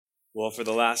Well, for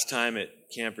the last time at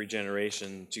Camp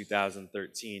Regeneration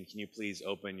 2013, can you please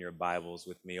open your Bibles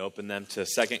with me? Open them to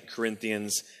 2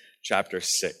 Corinthians chapter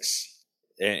 6.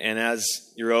 And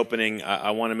as you're opening,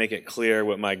 I want to make it clear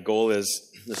what my goal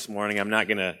is this morning. I'm not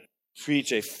going to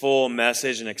preach a full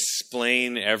message and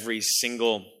explain every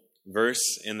single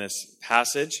verse in this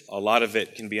passage. A lot of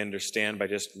it can be understood by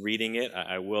just reading it.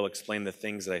 I will explain the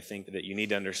things that I think that you need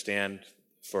to understand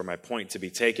for my point to be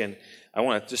taken. I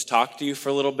want to just talk to you for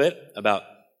a little bit about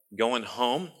going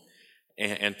home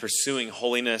and pursuing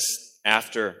holiness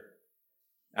after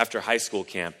high school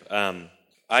camp.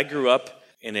 I grew up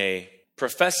in a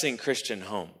professing Christian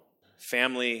home.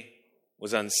 Family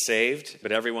was unsaved,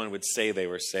 but everyone would say they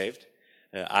were saved.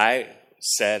 I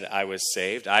said I was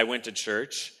saved. I went to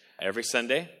church every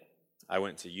Sunday. I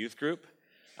went to youth group.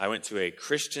 I went to a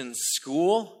Christian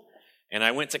school, and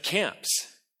I went to camps.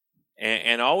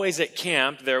 And always at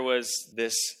camp, there was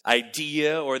this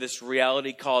idea or this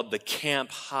reality called the camp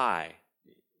high.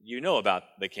 You know about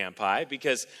the camp high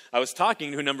because I was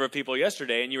talking to a number of people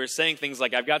yesterday, and you were saying things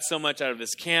like, I've got so much out of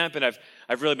this camp, and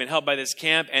I've really been helped by this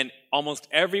camp. And almost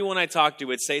everyone I talked to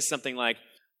would say something like,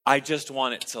 I just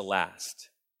want it to last,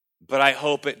 but I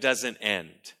hope it doesn't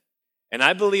end. And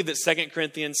I believe that 2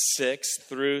 Corinthians 6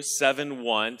 through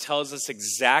 7:1 tells us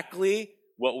exactly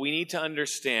what we need to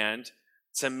understand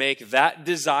to make that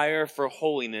desire for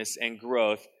holiness and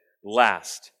growth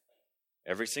last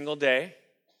every single day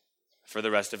for the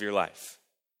rest of your life.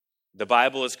 The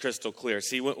Bible is crystal clear.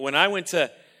 See, when I went to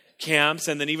camps,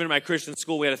 and then even in my Christian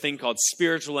school, we had a thing called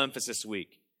Spiritual Emphasis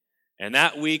Week. And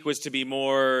that week was to be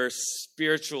more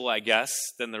spiritual, I guess,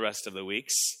 than the rest of the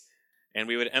weeks. And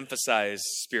we would emphasize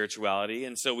spirituality.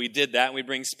 And so we did that. We'd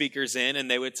bring speakers in, and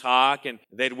they would talk, and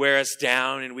they'd wear us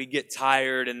down, and we'd get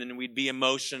tired, and then we'd be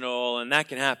emotional. And that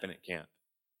can happen at camp.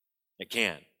 It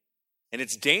can. And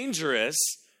it's dangerous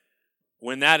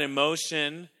when that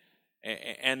emotion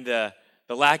and the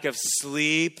lack of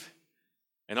sleep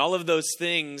and all of those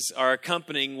things are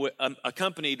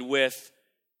accompanied with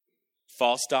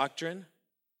false doctrine,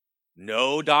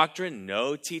 no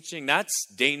teaching. That's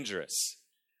dangerous.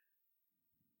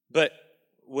 But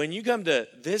when you come to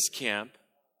this camp,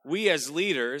 we as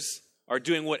leaders are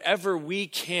doing whatever we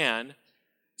can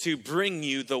to bring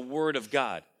you the Word of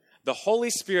God. The Holy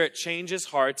Spirit changes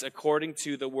hearts according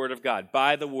to the Word of God,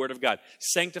 by the Word of God.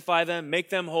 Sanctify them, make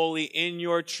them holy in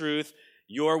your truth.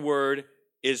 Your Word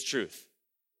is truth.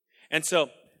 And so,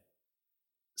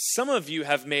 some of you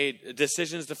have made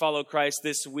decisions to follow Christ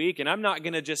this week, and I'm not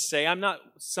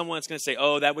someone that's going to say,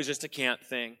 oh, that was just a camp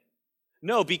thing.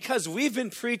 No, because we've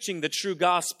been preaching the true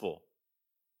gospel.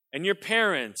 And your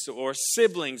parents or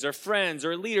siblings or friends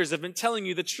or leaders have been telling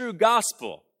you the true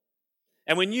gospel.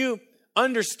 And when you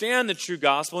understand the true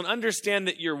gospel and understand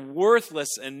that you're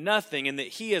worthless and nothing and that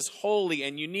He is holy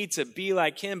and you need to be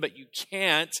like Him, but you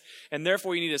can't, and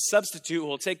therefore you need a substitute who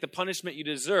will take the punishment you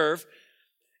deserve,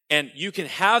 and you can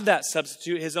have that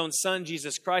substitute, His own Son,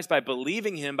 Jesus Christ, by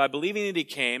believing Him, by believing that He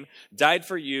came, died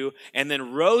for you, and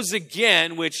then rose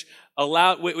again, which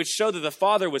showed that the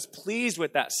Father was pleased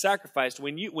with that sacrifice.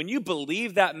 When you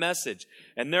believe that message,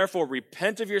 and therefore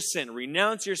repent of your sin,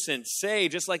 renounce your sin, say,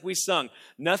 just like we sung,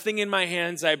 nothing in my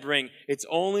hands I bring, it's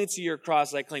only to your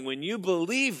cross I cling. When you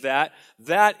believe that,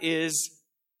 that is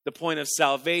the point of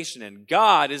salvation, and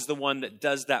God is the one that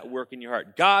does that work in your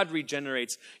heart. God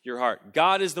regenerates your heart.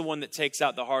 God is the one that takes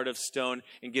out the heart of stone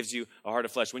and gives you a heart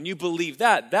of flesh. When you believe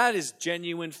that, that is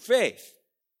genuine faith.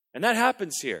 And that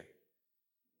happens here.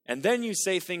 And then you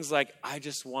say things like, I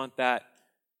just want that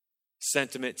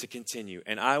sentiment to continue,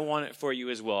 and I want it for you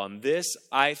as well. And this,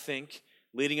 I think,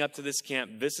 leading up to this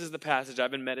camp, this is the passage I've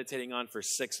been meditating on for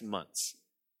 6 months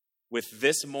with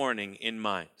this morning in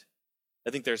mind. I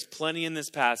think there's plenty in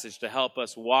this passage to help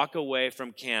us walk away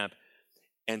from camp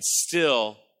and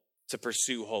still to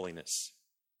pursue holiness.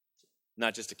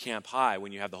 Not just a camp high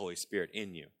when you have the Holy Spirit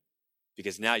in you,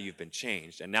 because now you've been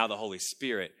changed, and now the Holy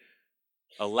Spirit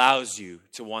allows you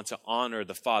to want to honor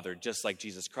the Father just like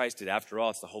Jesus Christ did. After all,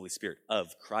 it's the Holy Spirit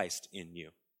of Christ in you.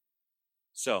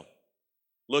 So,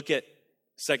 look at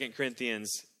 2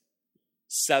 Corinthians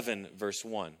 7, verse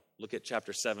 1. Look at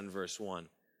chapter 7, verse 1.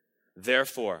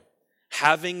 Therefore,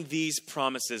 having these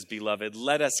promises, beloved,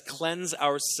 let us cleanse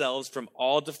ourselves from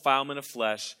all defilement of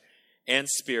flesh and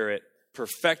spirit,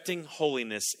 perfecting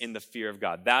holiness in the fear of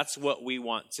God. That's what we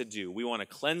want to do. We want to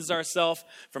cleanse ourselves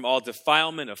from all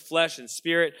defilement of flesh and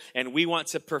spirit, and we want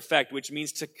to perfect, which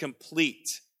means to complete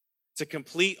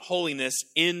holiness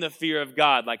in the fear of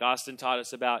God, like Austin taught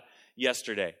us about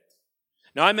yesterday.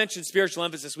 Now, I mentioned spiritual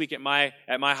emphasis this week at my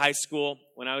high school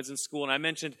when I was in school, and I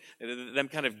mentioned them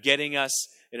kind of getting us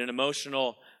in an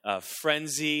emotional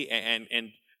frenzy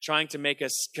and trying to make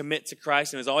us commit to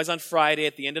Christ. And it was always on Friday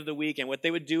at the end of the week. And what they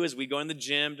would do is we'd go in the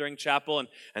gym during chapel, and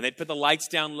they'd put the lights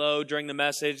down low during the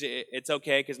message. It's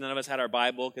okay because none of us had our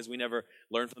Bible because we never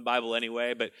learned from the Bible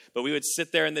anyway. But we would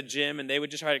sit there in the gym, and they would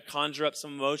just try to conjure up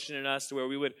some emotion in us to where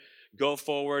we would go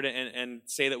forward and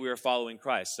say that we were following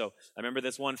Christ. So I remember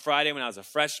this one Friday when I was a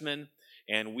freshman,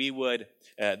 and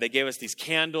they gave us these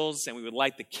candles, and we would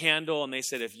light the candle, and they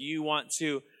said, if you want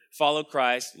to follow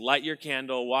Christ, light your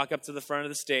candle, walk up to the front of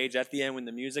the stage at the end when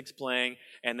the music's playing,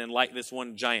 and then light this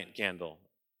one giant candle.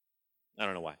 I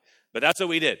don't know why, but that's what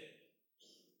we did.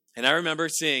 And I remember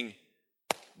seeing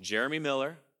Jeremy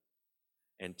Miller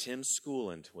and Tim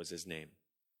Schooland was his name,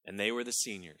 and they were the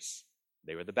seniors.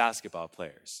 They were the basketball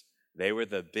players. They were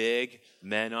the big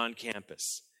men on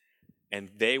campus, and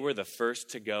they were the first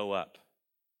to go up,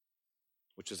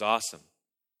 which was awesome.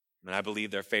 And I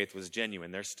believe their faith was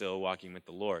genuine. They're still walking with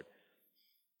the Lord.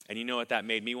 And you know what that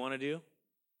made me want to do?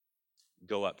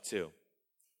 Go up too.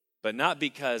 But not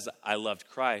because I loved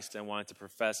Christ and wanted to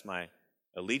profess my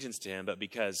allegiance to him, but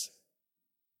because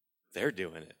they're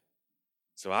doing it.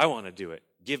 So I want to do it.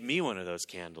 Give me one of those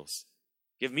candles.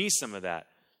 Give me some of that.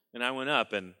 And I went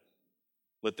up and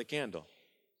lit the candle.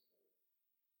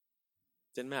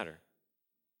 Didn't matter.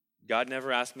 God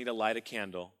never asked me to light a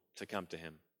candle to come to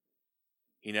him.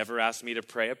 He never asked me to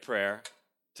pray a prayer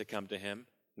to come to him.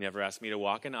 He never asked me to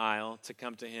walk an aisle to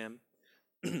come to him.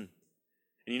 And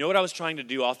you know what I was trying to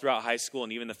do all throughout high school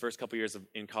and even the first couple years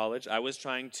in college? I was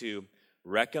trying to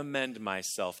recommend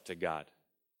myself to God.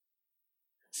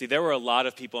 See, there were a lot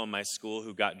of people in my school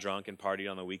who got drunk and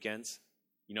partied on the weekends.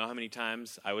 You know how many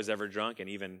times I was ever drunk and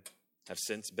even have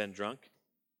since been drunk?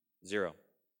 0.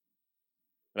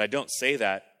 But I don't say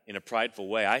that in a prideful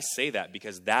way. I say that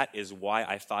because that is why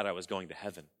I thought I was going to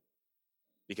heaven.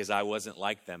 Because I wasn't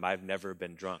like them. I've never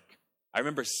been drunk. I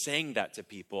remember saying that to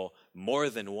people more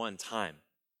than one time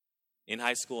in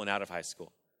high school and out of high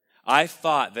school. I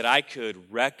thought that I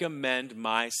could recommend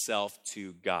myself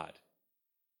to God.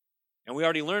 And we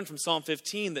already learned from Psalm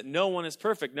 15 that no one is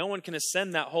perfect. No one can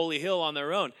ascend that holy hill on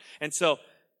their own. And so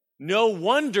no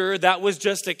wonder that was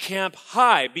just a camp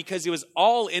high, because it was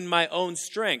all in my own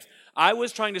strength. I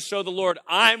was trying to show the Lord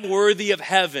I'm worthy of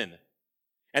heaven.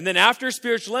 And then after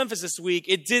Spiritual Emphasis Week,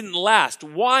 it didn't last.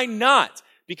 Why not?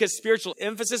 Because Spiritual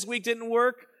Emphasis Week didn't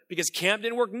work? Because camp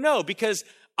didn't work? No, because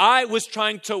I was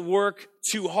trying to work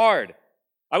too hard.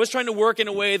 I was trying to work in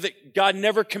a way that God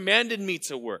never commanded me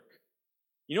to work.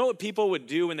 You know what people would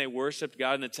do when they worshiped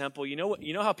God in the temple? You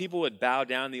know how people would bow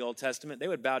down in the Old Testament? They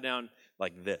would bow down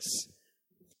like this.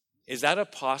 Is that a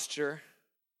posture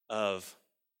of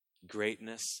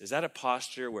greatness? Is that a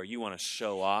posture where you want to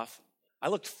show off? I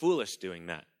looked foolish doing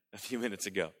that a few minutes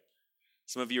ago.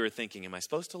 Some of you are thinking, am I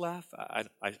supposed to laugh?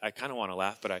 I kind of want to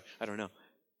laugh, but I don't know.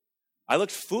 I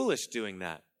looked foolish doing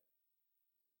that.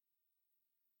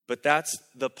 But that's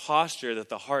the posture that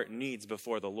the heart needs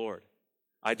before the Lord.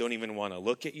 I don't even want to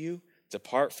look at you.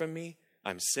 Depart from me.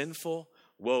 I'm sinful.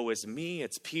 Woe is me.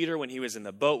 It's Peter when he was in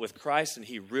the boat with Christ and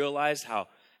he realized how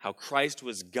Christ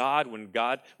was God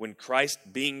when Christ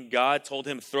being God told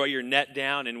him, throw your net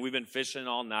down, and we've been fishing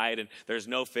all night and there's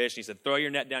no fish. And he said, throw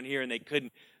your net down here, and they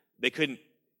didn't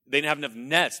have enough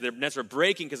nets. Their nets were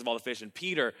breaking because of all the fish. And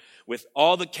Peter, with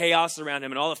all the chaos around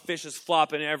him and all the fishes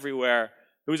flopping everywhere,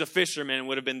 who was a fisherman,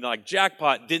 would have been like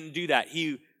jackpot, didn't do that.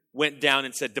 He went down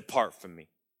and said, depart from me.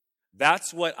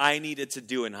 That's what I needed to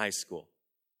do in high school.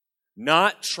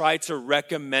 Not try to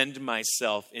recommend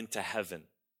myself into heaven.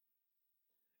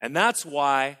 And that's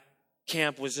why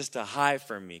camp was just a high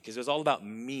for me, because it was all about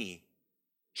me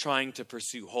trying to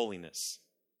pursue holiness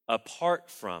apart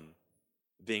from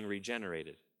being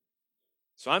regenerated.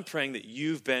 So I'm praying that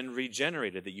you've been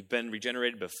regenerated, that you've been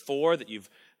regenerated before, that you've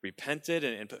repented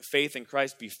and put faith in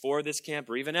Christ before this camp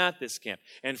or even at this camp.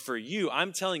 And for you,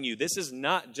 I'm telling you, this is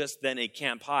not just then a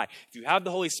camp high. If you have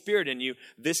the Holy Spirit in you,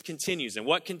 this continues. And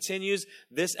what continues?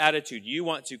 This attitude. You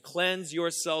want to cleanse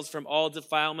yourselves from all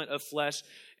defilement of flesh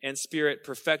and spirit,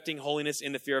 perfecting holiness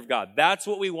in the fear of God. That's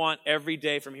what we want every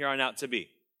day from here on out to be.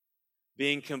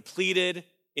 Being completed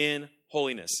in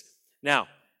holiness. Now,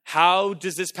 how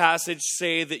does this passage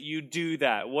say that you do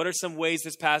that? What are some ways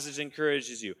this passage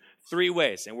encourages you? 3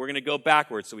 ways, and we're going to go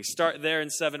backwards. So we start there in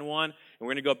 7:1, and we're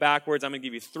going to go backwards. I'm going to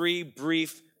give you 3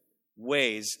 brief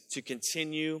ways to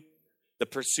continue the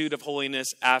pursuit of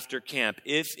holiness after camp,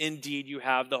 if indeed you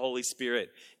have the Holy Spirit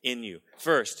in you.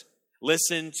 First,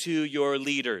 listen to your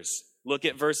leaders. Look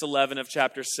at verse 11 of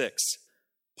chapter 6.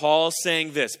 Paul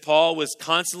saying this. Paul was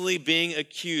constantly being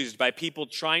accused by people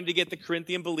trying to get the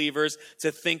Corinthian believers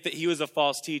to think that he was a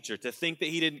false teacher, to think that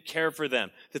he didn't care for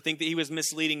them, to think that he was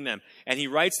misleading them. And he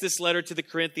writes this letter to the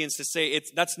Corinthians to say,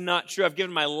 that's not true. I've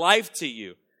given my life to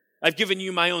you. I've given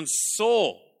you my own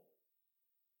soul.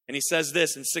 And he says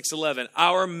this in 6:11,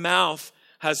 our mouth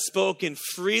has spoken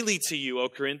freely to you, O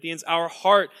Corinthians. Our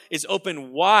heart is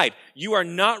open wide. You are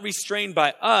not restrained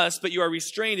by us, but you are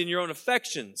restrained in your own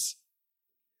affections.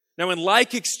 Now, in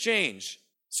like exchange,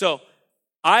 so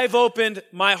I've opened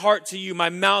my heart to you, my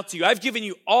mouth to you. I've given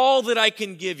you all that I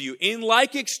can give you. In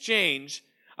like exchange,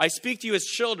 I speak to you as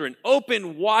children.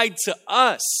 Open wide to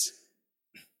us.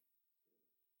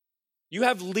 You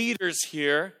have leaders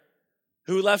here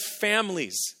who left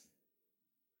families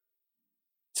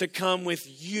to come with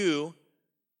you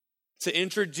to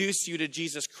introduce you to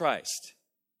Jesus Christ.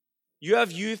 You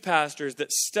have youth pastors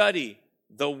that study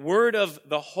the word of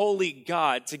the holy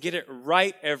God to get it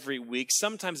right every week,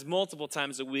 sometimes multiple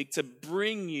times a week, to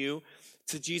bring you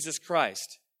to Jesus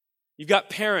Christ. You've got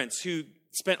parents who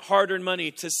spent hard-earned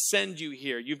money to send you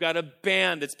here. You've got a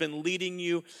band that's been leading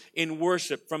you in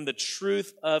worship from the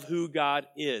truth of who God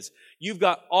is. You've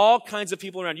got all kinds of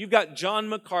people around. You've got John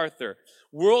MacArthur,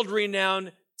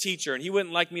 world-renowned teacher, and he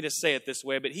wouldn't like me to say it this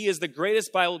way, but he is the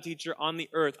greatest Bible teacher on the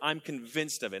earth. I'm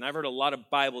convinced of it. And I've heard a lot of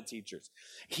Bible teachers.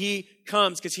 He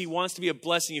comes because he wants to be a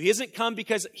blessing to you. He doesn't come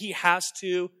because he has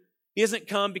to. He doesn't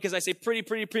come because I say, pretty,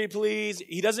 please.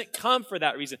 He doesn't come for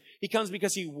that reason. He comes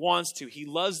because he wants to. He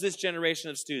loves this generation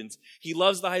of students. He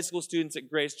loves the high school students at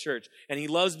Grace Church, and he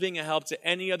loves being a help to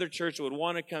any other church that would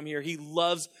want to come here. He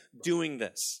loves doing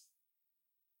this.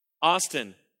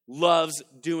 Austin loves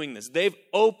doing this. They've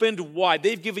opened wide.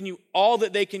 They've given you all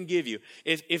that they can give you.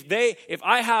 If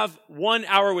I have 1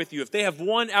 hour with you, if they have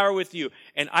 1 hour with you,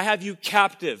 and I have you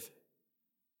captive,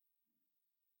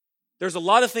 there's a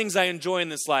lot of things I enjoy in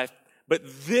this life, but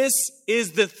this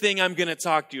is the thing I'm going to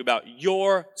talk to you about,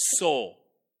 your soul.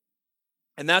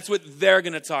 And that's what they're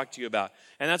going to talk to you about.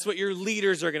 And that's what your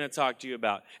leaders are going to talk to you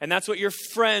about. And that's what your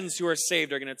friends who are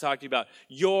saved are going to talk to you about,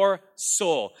 your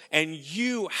soul. And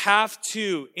you have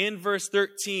to, in verse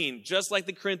 13, just like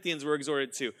the Corinthians were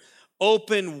exhorted to,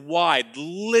 open wide,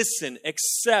 listen,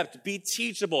 accept, be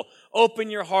teachable,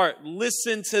 open your heart,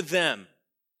 listen to them.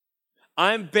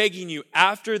 I'm begging you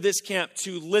after this camp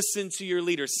to listen to your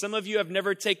leaders. Some of you have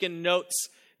never taken notes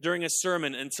during a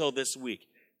sermon until this week.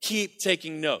 Keep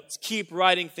taking notes. Keep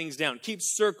writing things down. Keep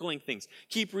circling things.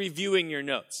 Keep reviewing your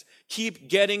notes. Keep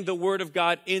getting the Word of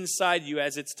God inside you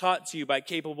as it's taught to you by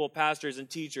capable pastors and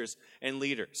teachers and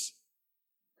leaders.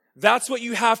 That's what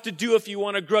you have to do if you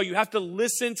want to grow. You have to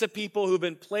listen to people who've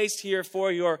been placed here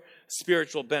for your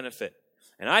spiritual benefit.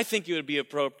 And I think it would be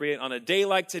appropriate on a day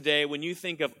like today, when you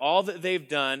think of all that they've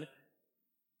done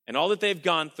and all that they've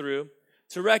gone through,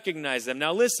 to recognize them.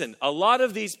 Now listen, a lot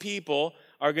of these people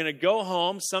are going to go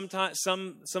home. Sometimes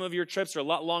some of your trips are a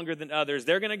lot longer than others.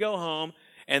 They're going to go home,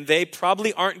 and they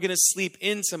probably aren't going to sleep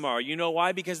in tomorrow. You know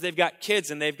why? Because they've got kids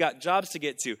and they've got jobs to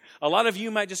get to. A lot of you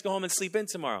might just go home and sleep in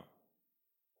tomorrow.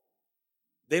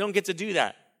 They don't get to do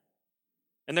that.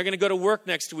 And they're going to go to work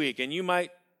next week, and you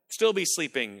might still be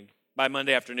sleeping by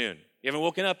Monday afternoon. You haven't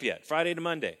woken up yet, Friday to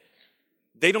Monday.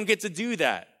 They don't get to do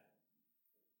that.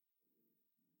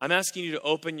 I'm asking you to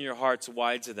open your hearts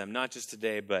wide to them, not just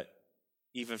today, but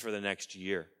even for the next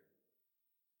year.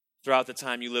 Throughout the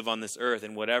time you live on this earth,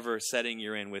 in whatever setting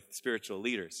you're in with spiritual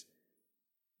leaders.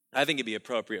 I think it'd be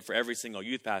appropriate for every single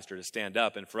youth pastor to stand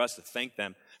up and for us to thank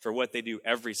them for what they do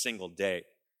every single day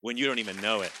when you don't even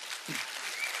know it.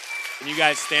 Can you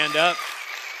guys stand up?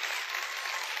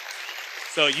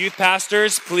 So youth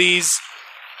pastors, please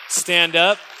stand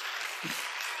up.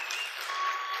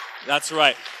 That's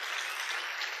right.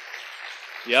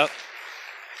 Yep.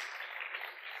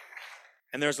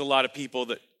 And there's a lot of people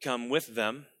that come with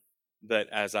them that,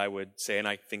 as I would say, and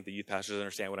I think the youth pastors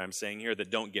understand what I'm saying here, that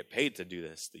don't get paid to do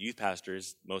this. The youth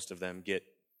pastors, most of them get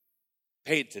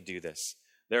paid to do this.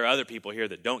 There are other people here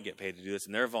that don't get paid to do this,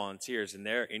 and they're volunteers, and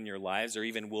they're in your lives, or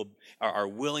even are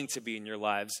willing to be in your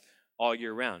lives all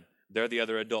year round. They're the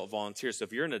other adult volunteers. So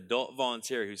if you're an adult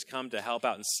volunteer who's come to help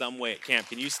out in some way at camp,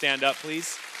 can you stand up,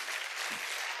 please?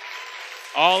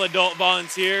 All adult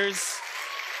volunteers.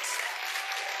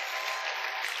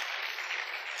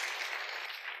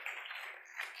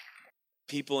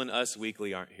 People in Us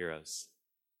Weekly aren't heroes.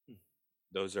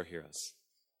 Those are heroes.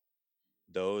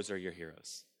 Those are your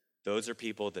heroes. Those are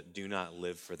people that do not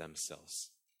live for themselves.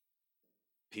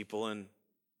 People in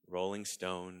Rolling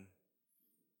Stone,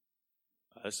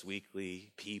 Us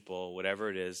Weekly, People, whatever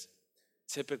it is,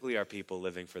 typically are people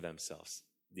living for themselves.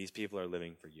 These people are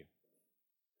living for you.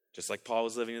 just like Paul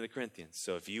was living to the Corinthians.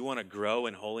 So if you want to grow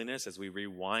in holiness, as we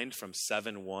rewind from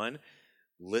 7:1,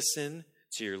 listen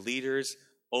to your leaders,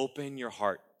 open your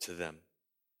heart to them.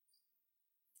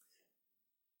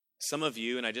 Some of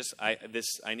you, and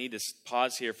I need to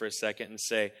pause here for a second and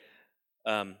say,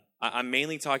 I'm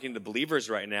mainly talking to believers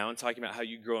right now and talking about how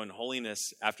you grow in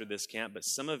holiness after this camp, but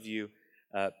some of you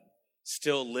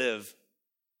still live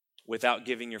without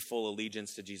giving your full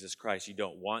allegiance to Jesus Christ. You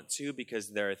don't want to because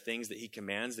there are things that he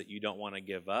commands that you don't want to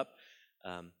give up.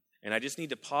 And I just need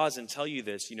to pause and tell you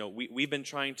this. We've been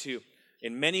trying to,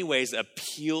 in many ways,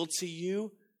 appeal to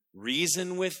you,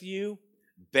 reason with you,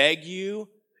 beg you,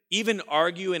 even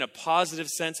argue in a positive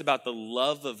sense about the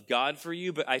love of God for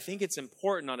you. But I think it's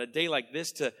important on a day like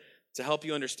this to help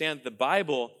you understand the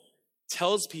Bible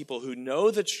tells people who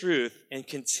know the truth and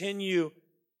continue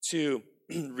to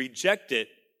reject it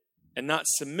and not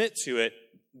submit to it.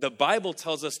 The Bible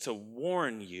tells us to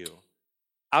warn you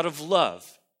out of love.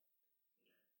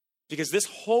 Because this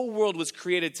whole world was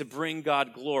created to bring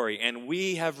God glory, and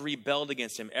we have rebelled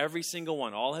against him. Every single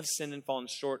one. All have sinned and fallen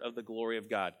short of the glory of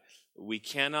God. We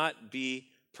cannot be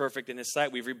perfect in his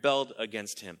sight. We've rebelled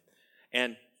against him.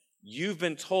 And you've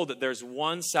been told that there's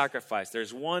one sacrifice,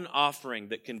 there's one offering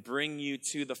that can bring you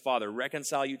to the Father,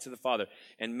 reconcile you to the Father.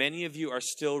 And many of you are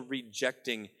still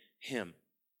rejecting him.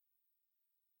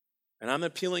 And I'm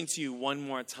appealing to you one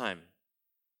more time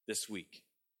this week.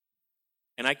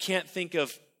 And I can't think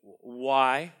of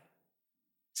why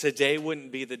today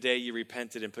wouldn't be the day you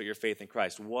repented and put your faith in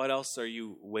Christ. What else are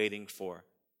you waiting for?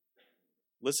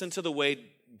 Listen to the way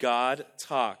God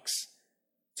talks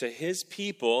to his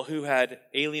people who had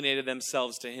alienated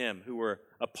themselves to him, who were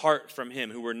apart from him,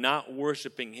 who were not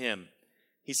worshiping him.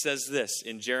 He says this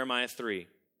in Jeremiah 3.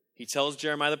 He tells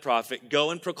Jeremiah the prophet, "Go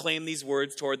and proclaim these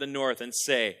words toward the north and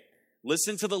say,"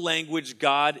 listen to the language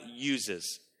God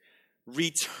uses.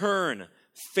 "Return,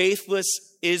 faithless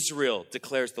Israel,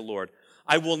 declares the Lord.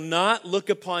 I will not look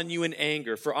upon you in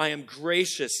anger, for I am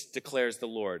gracious, declares the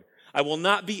Lord. I will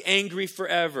not be angry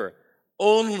forever.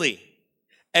 Only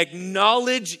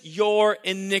acknowledge your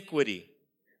iniquity,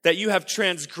 that you have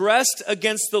transgressed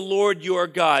against the Lord your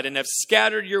God and have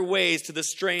scattered your ways to the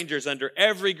strangers under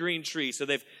every green tree." So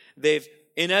they've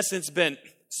in essence been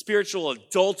spiritual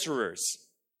adulterers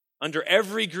under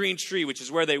every green tree, which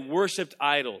is where they worshiped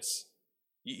idols.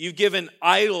 You've given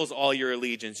idols all your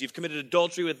allegiance. You've committed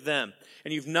adultery with them,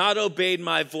 and you've not obeyed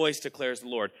my voice, declares the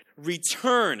Lord.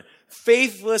 "Return,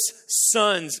 faithless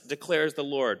sons, declares the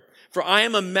Lord. For I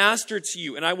am a master to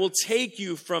you, and I will take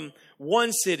you from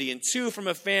one city and two from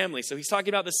a family." So he's talking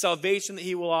about the salvation that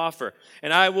he will offer.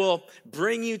 "And I will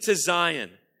bring you to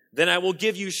Zion. Then I will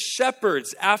give you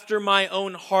shepherds after my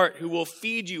own heart who will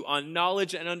feed you on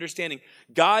knowledge and understanding."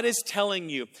 God is telling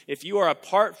you, if you are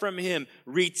apart from him,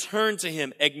 return to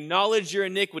him. Acknowledge your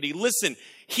iniquity. Listen,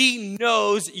 he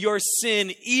knows your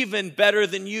sin even better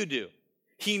than you do.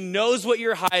 He knows what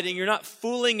you're hiding. You're not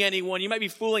fooling anyone. You might be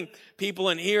fooling people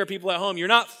in here, people at home. You're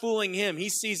not fooling him. He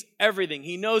sees everything.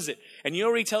 He knows it. And you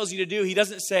know what he tells you to do? He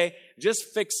doesn't say,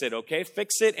 just fix it, okay?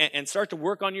 Fix it and start to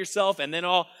work on yourself, and then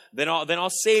I'll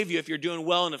save you if you're doing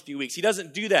well in a few weeks. He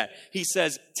doesn't do that. He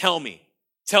says, tell me.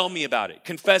 Tell me about it.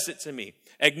 Confess it to me.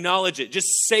 Acknowledge it. Just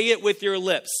say it with your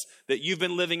lips that you've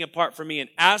been living apart from me, and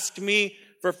ask me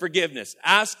for forgiveness.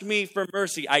 Ask me for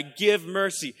mercy. I give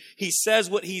mercy. He says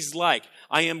what he's like.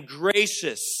 I am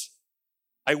gracious.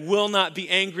 I will not be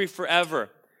angry forever.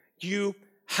 You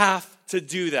have to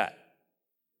do that.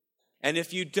 And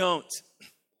if you don't,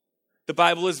 the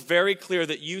Bible is very clear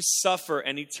that you suffer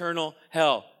an eternal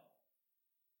hell.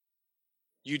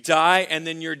 You die and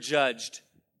then you're judged.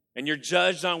 And you're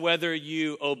judged on whether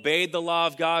you obeyed the law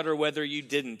of God or whether you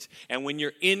didn't. And when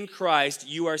you're in Christ,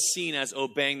 you are seen as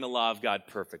obeying the law of God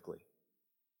perfectly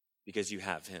because you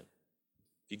have him.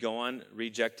 If you go on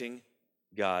rejecting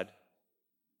God,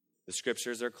 the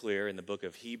scriptures are clear in the book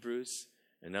of Hebrews,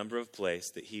 a number of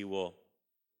places, that he will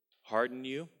harden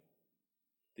you,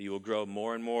 that you will grow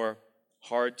more and more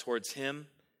hard towards him,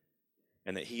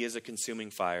 and that he is a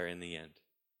consuming fire in the end.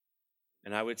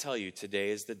 And I would tell you,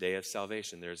 today is the day of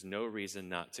salvation. There is no reason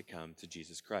not to come to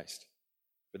Jesus Christ.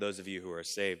 For those of you who are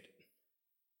saved,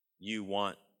 you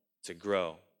want to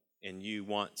grow, and you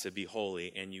want to be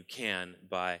holy, and you can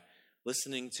by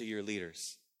listening to your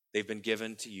leaders. They've been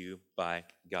given to you by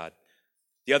God.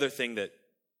 The other thing that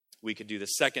we could do, the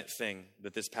second thing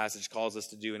that this passage calls us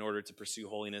to do in order to pursue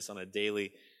holiness on a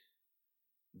daily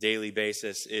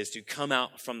basis, is to come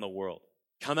out from the world.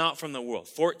 Come out from the world.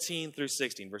 14 through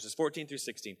 16, verses 14 through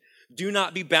 16. "Do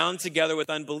not be bound together with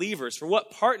unbelievers. For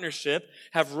what partnership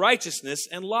have righteousness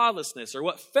and lawlessness? Or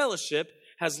what fellowship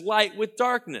has light with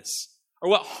darkness? Or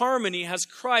what harmony has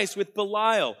Christ with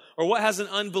Belial? Or what has an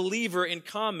unbeliever in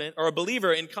common, or a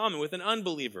believer in common with an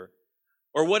unbeliever?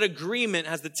 Or what agreement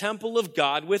has the temple of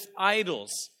God with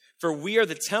idols? For we are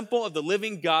the temple of the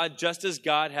living God, just as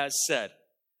God has said.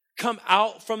 Come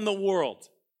out from the world.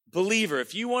 Believer,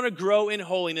 if you want to grow in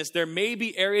holiness, there may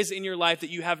be areas in your life that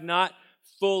you have not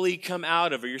fully come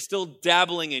out of, or you're still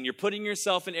dabbling in. You're putting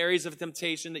yourself in areas of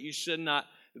temptation that you should not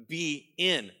be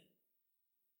in.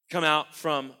 Come out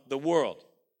from the world.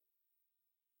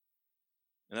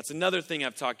 And that's another thing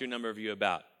I've talked to a number of you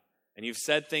about. And you've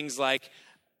said things like,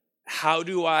 how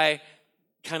do I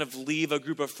kind of leave a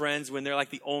group of friends when they're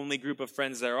like the only group of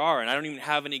friends there are, and I don't even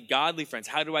have any godly friends?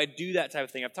 How do I do that type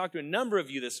of thing? I've talked to a number of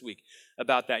you this week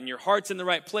about that, and your heart's in the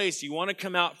right place. You want to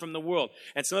come out from the world.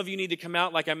 And some of you need to come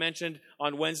out, like I mentioned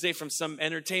on Wednesday, from some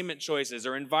entertainment choices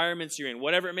or environments you're in,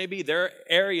 whatever it may be. There are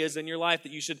areas in your life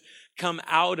that you should come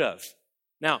out of.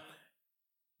 Now,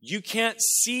 you can't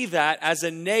see that as a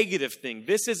negative thing.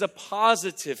 This is a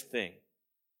positive thing.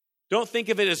 Don't think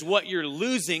of it as what you're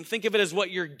losing. Think of it as what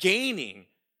you're gaining.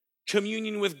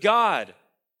 Communion with God.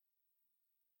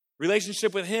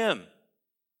 Relationship with Him.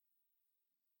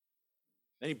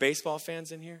 Any baseball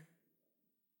fans in here?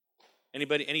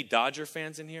 Anybody? Any Dodger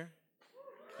fans in here?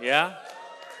 Yeah?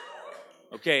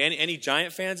 Okay, any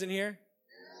Giant fans in here?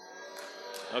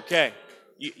 Okay.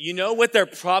 You know what there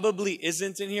probably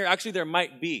isn't in here? Actually, there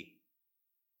might be.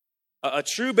 A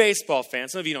true baseball fan.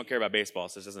 Some of you don't care about baseball,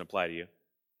 so this doesn't apply to you.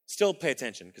 Still pay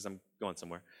attention, because I'm going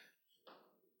somewhere.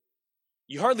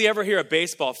 You hardly ever hear a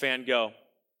baseball fan go,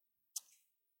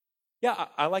 yeah,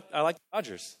 I like the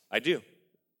Dodgers. I do.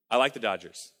 I like the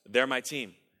Dodgers. They're my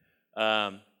team.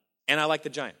 And I like the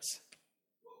Giants.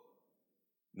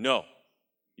 No,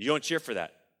 you don't cheer for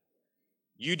that.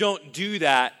 You don't do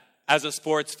that as a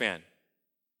sports fan.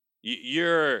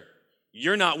 You're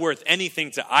not worth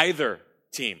anything to either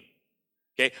team.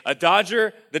 Okay,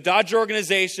 the Dodger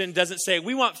organization doesn't say,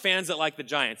 we want fans that like the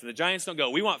Giants. And the Giants don't go,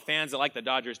 we want fans that like the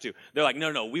Dodgers too. They're like,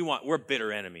 no, we're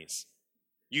bitter enemies.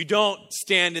 You don't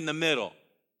stand in the middle.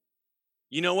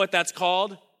 You know what that's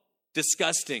called?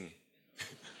 Disgusting.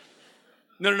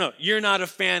 No, you're not a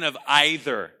fan of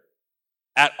either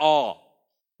at all.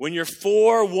 When you're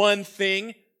for one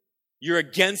thing, you're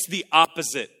against the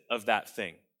opposite of that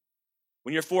thing.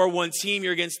 When you're for one team,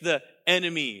 you're against the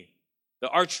enemy, the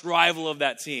arch rival of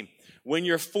that team. When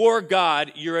you're for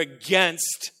God, you're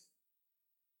against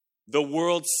the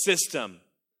world system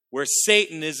where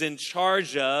Satan is in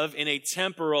charge of in a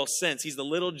temporal sense. He's the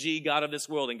little g God of this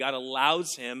world, and God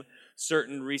allows him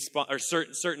certain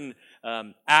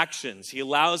actions. He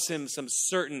allows him some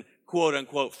certain quote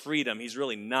unquote freedom. He's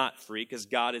really not free because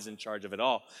God is in charge of it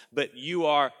all. But you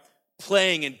are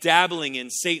playing and dabbling in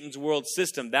Satan's world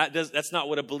system. That's not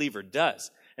what a believer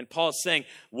does. And Paul's saying,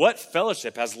 what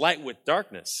fellowship has light with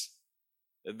darkness?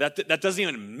 That doesn't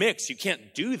even mix. You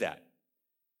can't do that.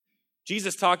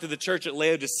 Jesus talked to the church at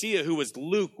Laodicea who was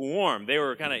lukewarm. They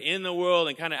were kind of in the world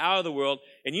and kind of out of the world.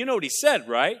 And you know what he said,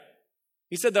 right?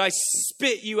 He said that I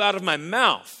spit you out of my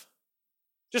mouth.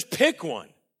 Just pick one.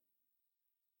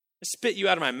 I spit you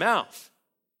out of my mouth.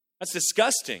 That's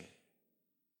disgusting.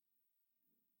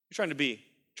 You're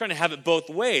trying to have it both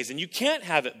ways, and you can't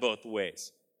have it both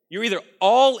ways. You're either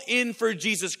all in for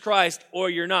Jesus Christ or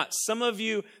you're not. Some of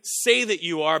you say that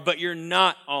you are, but you're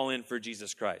not all in for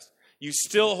Jesus Christ. You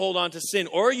still hold on to sin,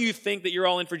 or you think that you're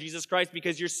all in for Jesus Christ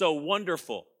because you're so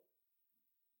wonderful.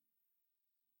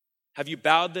 Have you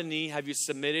bowed the knee? Have you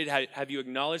submitted? Have you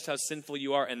acknowledged how sinful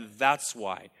you are? And that's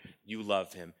why you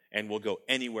love him and will go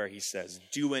anywhere he says.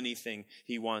 Do anything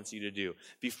he wants you to do.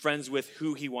 Be friends with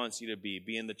who he wants you to be.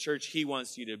 Be in the church he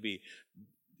wants you to be.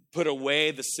 Put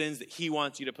away the sins that he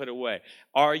wants you to put away.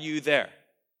 Are you there?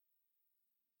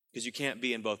 Because you can't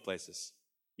be in both places.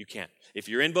 You can't. If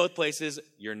you're in both places,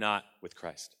 you're not with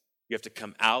Christ. You have to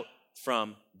come out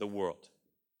from the world.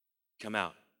 Come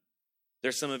out.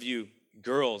 There's some of you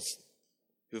girls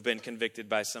who've been convicted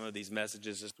by some of these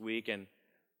messages this week, and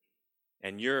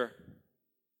you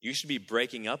should be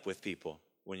breaking up with people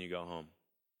when you go home.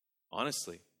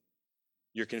 Honestly.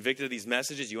 You're convicted of these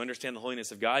messages. You understand the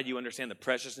holiness of God. You understand the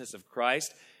preciousness of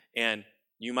Christ. And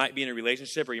you might be in a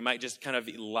relationship, or you might just kind of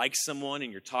like someone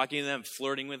and you're talking to them,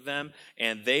 flirting with them,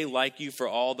 and they like you for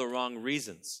all the wrong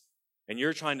reasons. And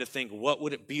you're trying to think, what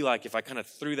would it be like if I kind of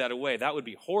threw that away? That would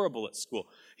be horrible at school.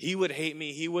 He would hate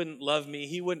me. He wouldn't love me.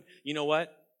 He wouldn't, you know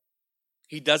what?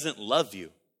 He doesn't love you.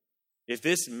 If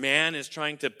this man is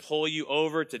trying to pull you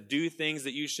over to do things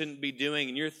that you shouldn't be doing,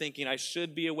 and you're thinking, I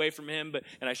should be away from him,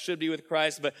 and I should be with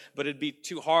Christ, but it'd be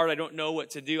too hard, I don't know what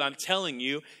to do. I'm telling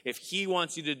you, if he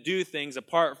wants you to do things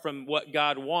apart from what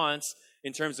God wants,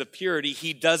 in terms of purity,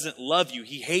 he doesn't love you.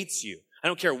 He hates you. I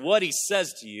don't care what he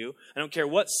says to you. I don't care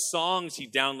what songs he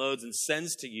downloads and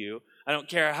sends to you. I don't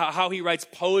care how he writes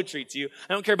poetry to you.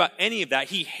 I don't care about any of that.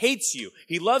 He hates you.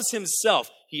 He loves himself.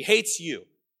 He hates you.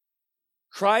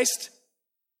 Christ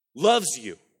loves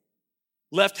you.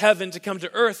 Left heaven to come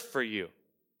to earth for you.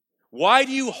 Why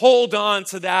do you hold on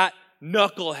to that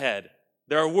knucklehead?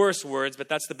 There are worse words, but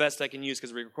that's the best I can use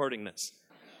because we're recording this.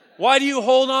 Why do you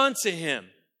hold on to him?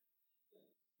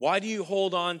 Why do you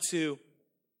hold on to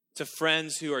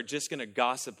friends who are just going to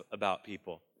gossip about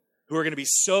people? Who are going to be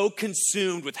so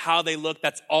consumed with how they look,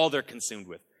 that's all they're consumed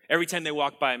with. Every time they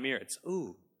walk by a mirror, it's,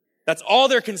 ooh. That's all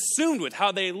they're consumed with,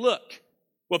 how they look,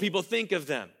 what people think of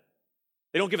them.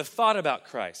 They don't give a thought about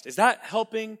Christ. Is that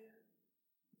helping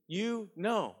you?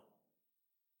 No.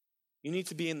 You need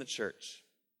to be in the church.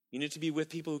 You need to be with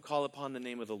people who call upon the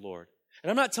name of the Lord.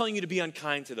 And I'm not telling you to be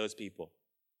unkind to those people.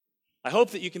 I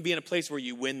hope that you can be in a place where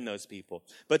you win those people.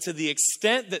 But to the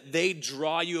extent that they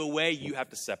draw you away, you have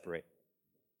to separate.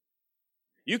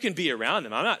 You can be around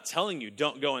them. I'm not telling you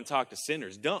don't go and talk to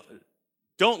sinners. Don't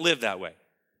live that way.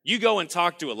 You go and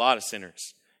talk to a lot of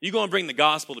sinners. You go and bring the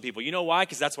gospel to people. You know why?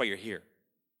 Because that's why you're here.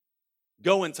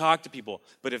 Go and talk to people.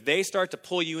 But if they start to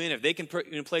pull you in, if they can put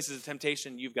you in places of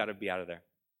temptation, you've got to be out of there.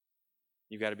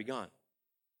 You've got to be gone.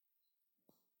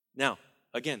 Now,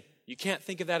 again, you can't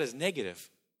think of that as negative.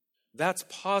 That's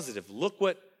positive. Look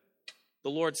what the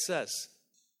Lord says.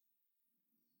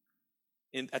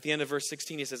 At the end of verse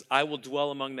 16, he says, I will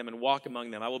dwell among them and walk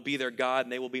among them. I will be their God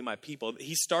and they will be my people.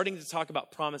 He's starting to talk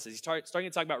about promises. He's starting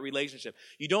to talk about relationship.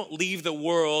 You don't leave the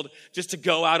world just to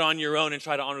go out on your own and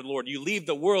try to honor the Lord. You leave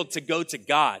the world to go to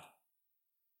God.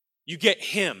 You get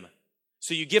him.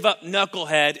 So you give up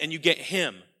knucklehead and you get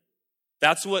him.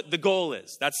 That's what the goal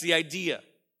is. That's the idea.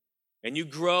 And you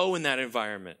grow in that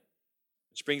environment.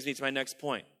 Which brings me to my next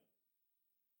point.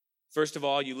 First of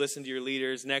all, you listen to your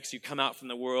leaders. Next, you come out from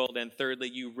the world. And thirdly,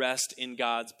 you rest in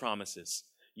God's promises.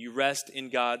 You rest in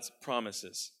God's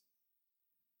promises.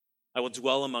 I will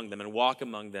dwell among them and walk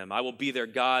among them. I will be their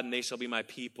God and they shall be my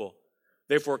people.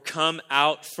 Therefore, come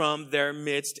out from their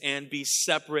midst and be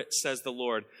separate, says the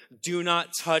Lord. Do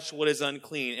not touch what is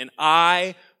unclean, and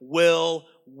I will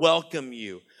welcome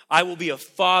you. I will be a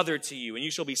father to you, and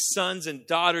you shall be sons and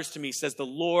daughters to me, says the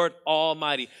Lord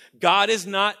Almighty. God is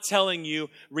not telling you,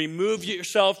 remove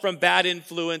yourself from bad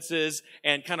influences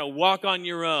and kind of walk on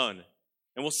your own,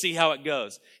 and we'll see how it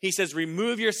goes. He says,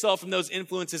 remove yourself from those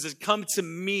influences and come to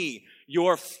me,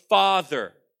 your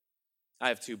father. I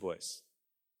have two boys.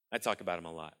 I talk about them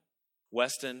a lot.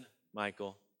 Weston,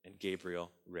 Michael, and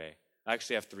Gabriel Ray. I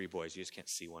actually have three boys. You just can't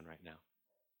see one right now.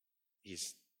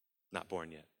 He's not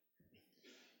born yet.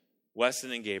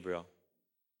 Weston and Gabriel,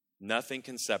 nothing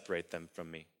can separate them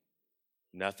from me.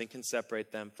 Nothing can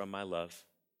separate them from my love.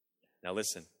 Now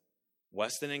listen,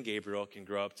 Weston and Gabriel can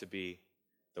grow up to be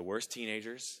the worst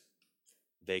teenagers.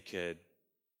 They could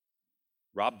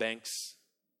rob banks.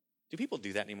 Do people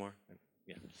do that anymore?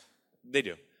 Yeah, they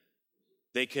do.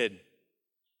 They could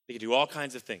do all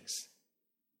kinds of things.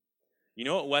 You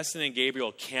know what Weston and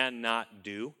Gabriel cannot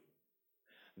do?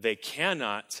 They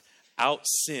cannot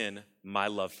out-sin my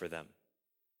love for them.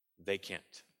 They can't.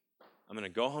 I'm going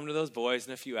to go home to those boys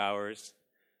in a few hours.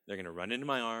 They're going to run into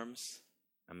my arms.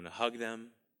 I'm going to hug them,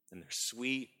 and they're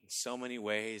sweet in so many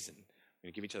ways, and we're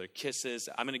going to give each other kisses.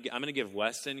 I'm going to give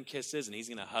Weston kisses, and he's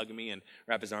going to hug me and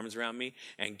wrap his arms around me,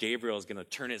 and Gabriel is going to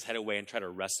turn his head away and try to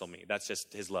wrestle me. That's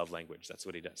just his love language. That's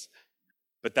what he does.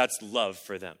 But that's love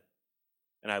for them.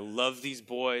 And I love these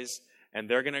boys, and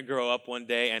they're going to grow up one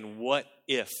day, and what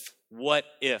if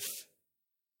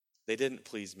they didn't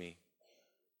please me?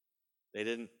 They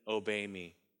didn't obey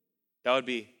me. That would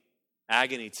be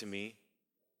agony to me.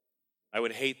 I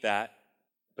would hate that,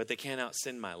 but they can't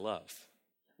out-sin my love.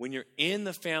 When you're in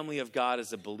the family of God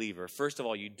as a believer, first of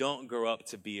all, you don't grow up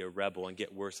to be a rebel and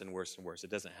get worse and worse and worse. It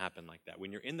doesn't happen like that.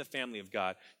 When you're in the family of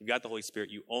God, you've got the Holy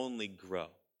Spirit, you only grow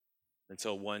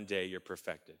until one day you're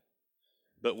perfected.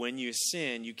 But when you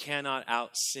sin, you cannot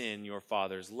out-sin your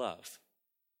Father's love.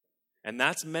 And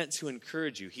that's meant to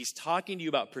encourage you. He's talking to you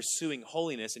about pursuing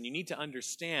holiness, and you need to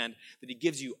understand that he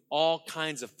gives you all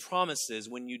kinds of promises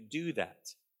when you do that.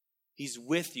 He's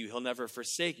with you. He'll never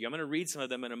forsake you. I'm going to read some of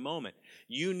them in a moment.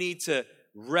 You need to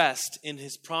rest in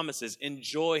his promises.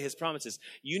 Enjoy his promises.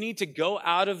 You need to go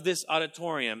out of this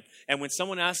auditorium, and when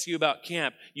someone asks you about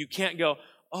camp, you can't go,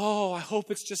 oh, I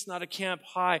hope it's just not a Camp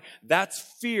High. That's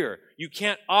fear. You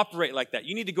can't operate like that.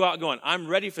 You need to go out going, I'm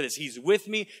ready for this. He's with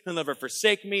me. He'll never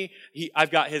forsake me.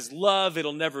 I've got his love.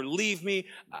 It'll never leave me.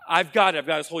 I've got it. I've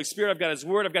got his Holy Spirit. I've got his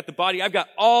word. I've got the body. I've got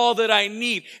all that I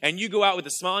need. And you go out with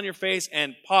a smile on your face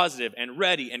and positive and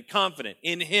ready and confident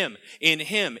in him, in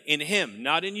him, in him,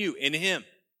 not in you, in him.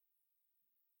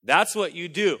 That's what you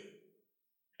do.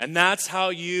 And that's how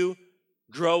you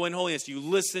grow in holiness. You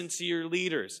listen to your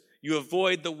leaders. You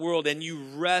avoid the world, and you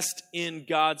rest in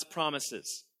God's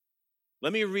promises.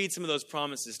 Let me read some of those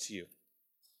promises to you.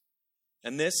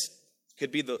 And these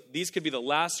could be the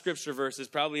last scripture verses,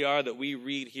 probably are, that we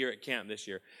read here at camp this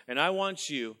year. And I want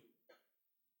you,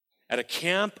 at a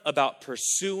camp about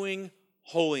pursuing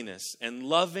holiness and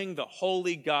loving the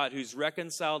holy God who's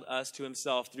reconciled us to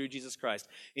himself through Jesus Christ,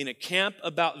 in a camp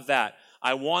about that,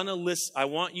 I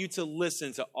want you to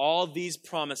listen to all these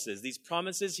promises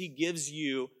he gives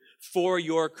you for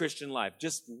your Christian life.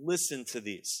 Just listen to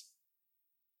these.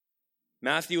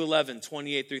 Matthew 11,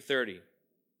 28 through 30.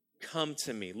 Come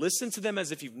to me. Listen to them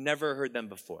as if you've never heard them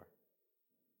before.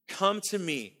 Come to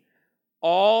me,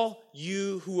 all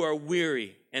you who are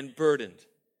weary and burdened,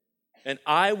 and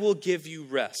I will give you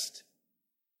rest.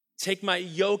 Take my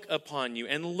yoke upon you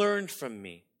and learn from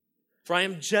me, for I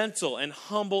am gentle and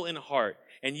humble in heart,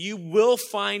 and you will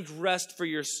find rest for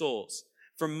your souls.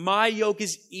 For my yoke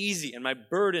is easy and my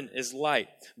burden is light.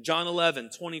 John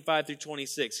 11, 25 through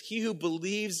 26. He who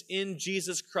believes in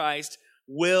Jesus Christ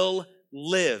will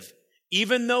live,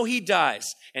 even though he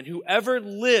dies. And whoever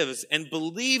lives and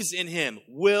believes in him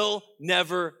will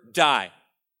never die.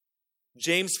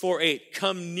 James 4:8.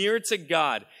 Come near to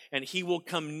God, and he will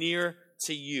come near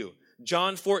to you.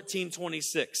 John 14,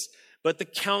 26. But the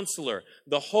Counselor,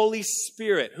 the Holy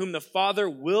Spirit, whom the Father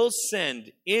will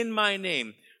send in my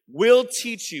name, will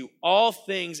teach you all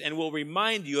things and will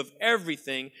remind you of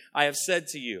everything I have said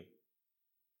to you.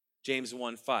 James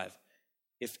 1:5.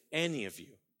 If any of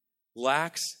you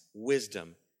lacks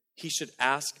wisdom, he should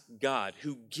ask God,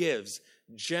 who gives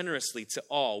generously to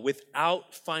all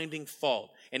without finding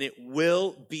fault, and it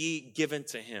will be given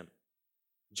to him.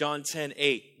 John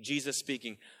 10:8, Jesus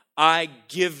speaking, I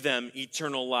give them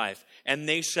eternal life, and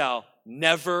they shall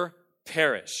never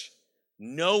perish.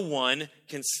 No one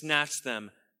can snatch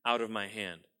them out of my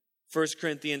hand. 1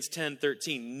 Corinthians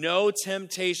 10:13. No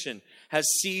temptation has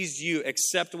seized you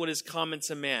except what is common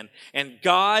to man. And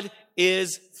God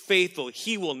is faithful.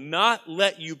 He will not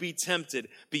let you be tempted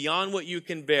beyond what you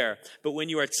can bear. But when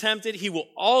you are tempted, he will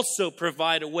also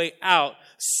provide a way out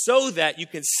so that you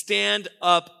can stand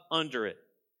up under it.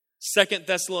 2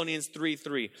 Thessalonians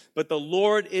 3:3. But the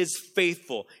Lord is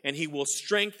faithful, and he will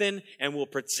strengthen and will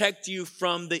protect you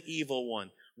from the evil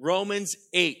one. Romans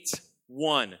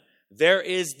 8:1. There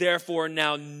is therefore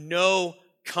now no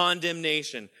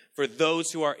condemnation for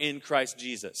those who are in Christ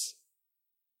Jesus.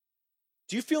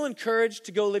 Do you feel encouraged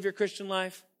to go live your Christian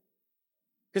life?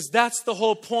 Because that's the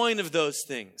whole point of those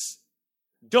things.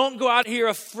 Don't go out here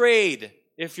afraid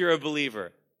if you're a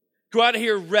believer. Go out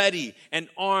here ready and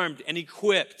armed and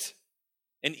equipped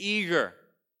and eager.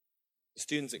 The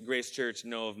students at Grace Church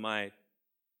know of my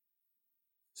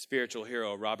spiritual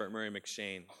hero, Robert Murray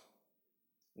McShane.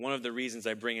 One of the reasons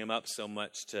I bring him up so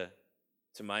much to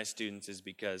my students is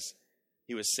because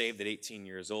he was saved at 18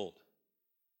 years old.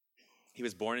 He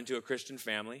was born into a Christian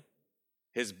family.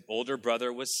 His older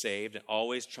brother was saved,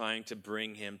 always trying to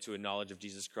bring him to a knowledge of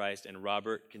Jesus Christ, and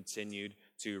Robert continued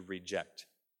to reject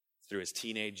through his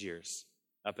teenage years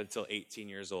up until 18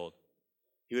 years old.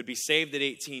 He would be saved at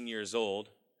 18 years old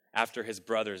after his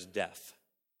brother's death.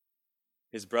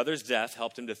 His brother's death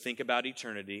helped him to think about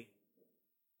eternity,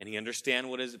 and he understand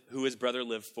who his brother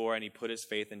lived for, and he put his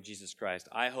faith in Jesus Christ.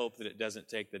 I hope that it doesn't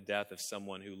take the death of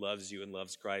someone who loves you and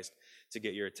loves Christ to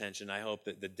get your attention. I hope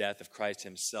that the death of Christ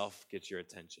himself gets your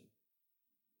attention.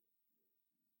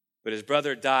 But his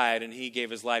brother died, and he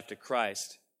gave his life to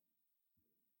Christ.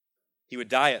 He would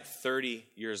die at 30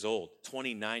 years old,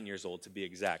 29 years old to be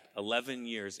exact, 11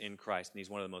 years in Christ, and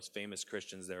he's one of the most famous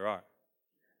Christians there are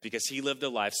because he lived a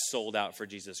life sold out for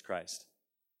Jesus Christ.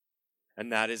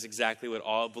 And that is exactly what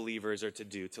all believers are to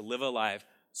do, to live a life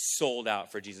sold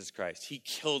out for Jesus Christ. He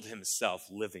killed himself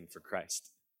living for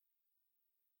Christ.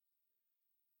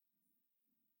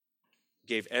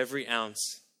 Gave every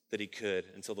ounce that he could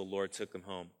until the Lord took him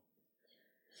home.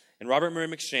 And Robert Murray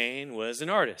McShane was an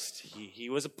artist. He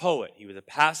was a poet. He was a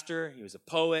pastor. He was a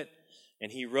poet.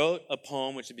 And he wrote a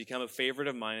poem which had become a favorite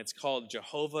of mine. It's called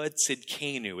Jehovah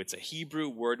Tzidkenu. It's a Hebrew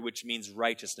word which means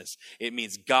righteousness. It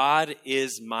means God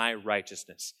is my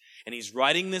righteousness. And he's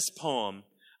writing this poem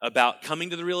about coming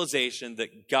to the realization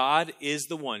that God is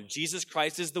the one, Jesus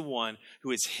Christ is the one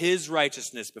who is his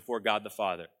righteousness before God the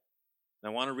Father. And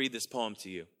I want to read this poem to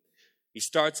you. He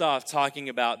starts off talking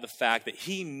about the fact that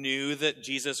he knew that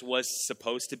Jesus was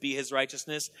supposed to be his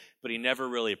righteousness, but he never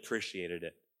really appreciated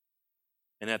it.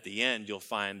 And at the end, you'll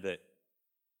find that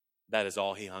that is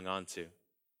all he hung on to.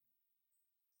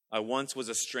 I once was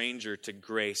a stranger to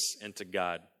grace and to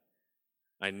God.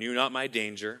 I knew not my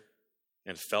danger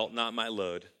and felt not my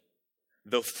load.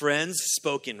 Though friends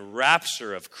spoke in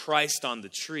rapture of Christ on the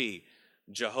tree,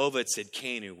 Jehovah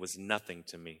Tzidkenu was nothing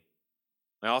to me.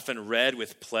 I often read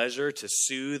with pleasure to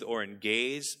soothe or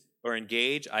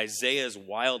engage Isaiah's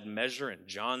wild measure and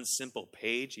John's simple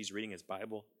page. He's reading his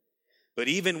Bible. But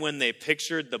even when they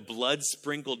pictured the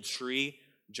blood-sprinkled tree,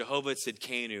 Jehovah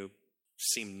Tzidkenu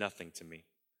seemed nothing to me.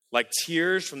 Like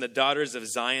tears from the daughters of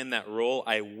Zion that roll,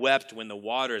 I wept when the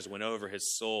waters went over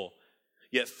his soul.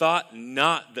 Yet thought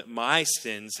not that my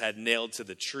sins had nailed to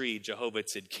the tree. Jehovah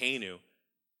Tzidkenu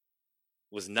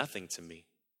was nothing to me.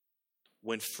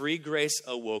 When free grace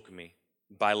awoke me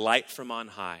by light from on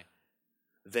high,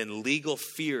 then legal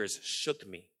fears shook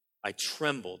me. I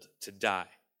trembled to die.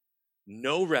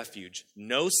 No refuge,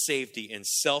 no safety in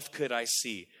self could I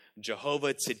see.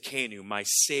 Jehovah Tzidkenu, my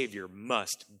Savior,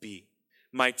 must be.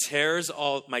 My terrors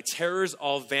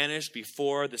all vanished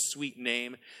before the sweet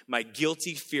name. My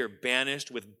guilty fear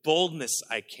banished. With boldness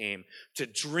I came to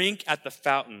drink at the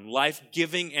fountain,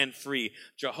 life-giving and free.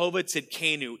 Jehovah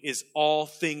Tzidkenu is all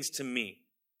things to me.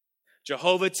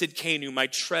 Jehovah Tzidkenu, my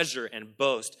treasure and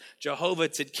boast. Jehovah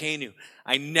Tzidkenu,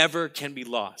 I never can be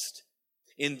lost.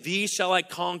 In thee shall I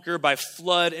conquer by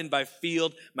flood and by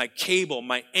field, my cable,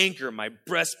 my anchor, my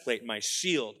breastplate, my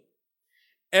shield.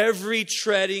 Even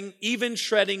treading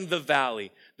the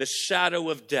valley, the shadow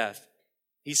of death.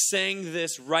 He sang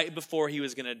this right before he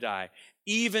was going to die.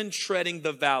 Even treading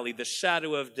the valley, the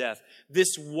shadow of death,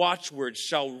 this watchword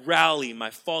shall rally my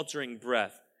faltering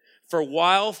breath. For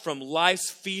while from life's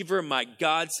fever my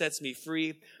God sets me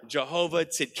free, Jehovah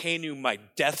Tzidkenu my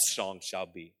death song shall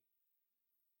be.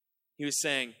 He was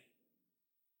saying,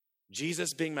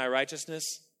 Jesus being my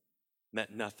righteousness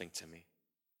meant nothing to me.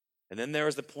 And then there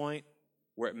was the point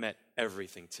where it meant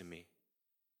everything to me.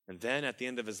 And then at the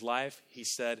end of his life, he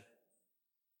said,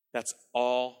 that's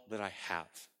all that I have.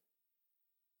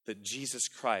 That Jesus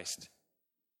Christ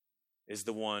is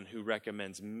the one who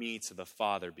recommends me to the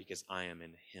Father because I am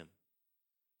in him.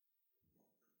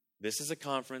 This is a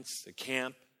conference, a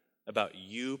camp about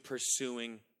you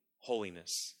pursuing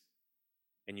holiness.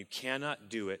 And you cannot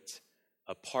do it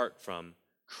apart from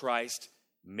Christ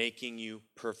making you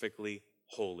perfectly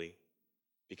holy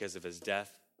because of his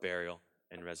death, burial,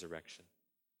 and resurrection.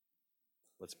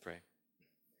 Let's pray.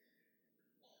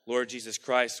 Lord Jesus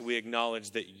Christ, we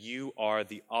acknowledge that you are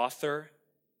the author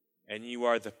and you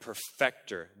are the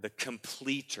perfecter, the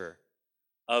completer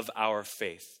of our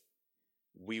faith.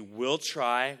 We will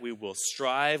try, we will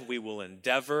strive, we will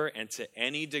endeavor, and to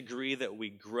any degree that we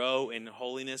grow in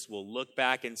holiness, we'll look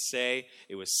back and say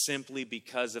it was simply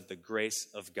because of the grace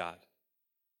of God.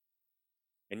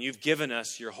 And you've given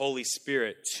us your Holy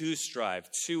Spirit to strive,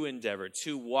 to endeavor,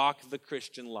 to walk the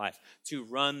Christian life, to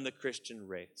run the Christian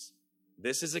race.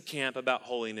 This is a camp about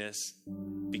holiness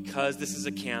because this is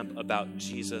a camp about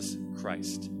Jesus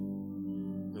Christ,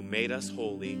 who made us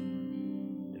holy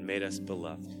and made us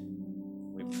beloved.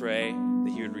 We pray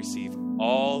that you would receive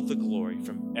all the glory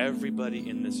from everybody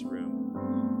in this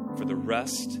room for the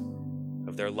rest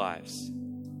of their lives,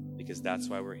 because that's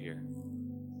why we're here.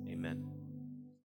 Amen.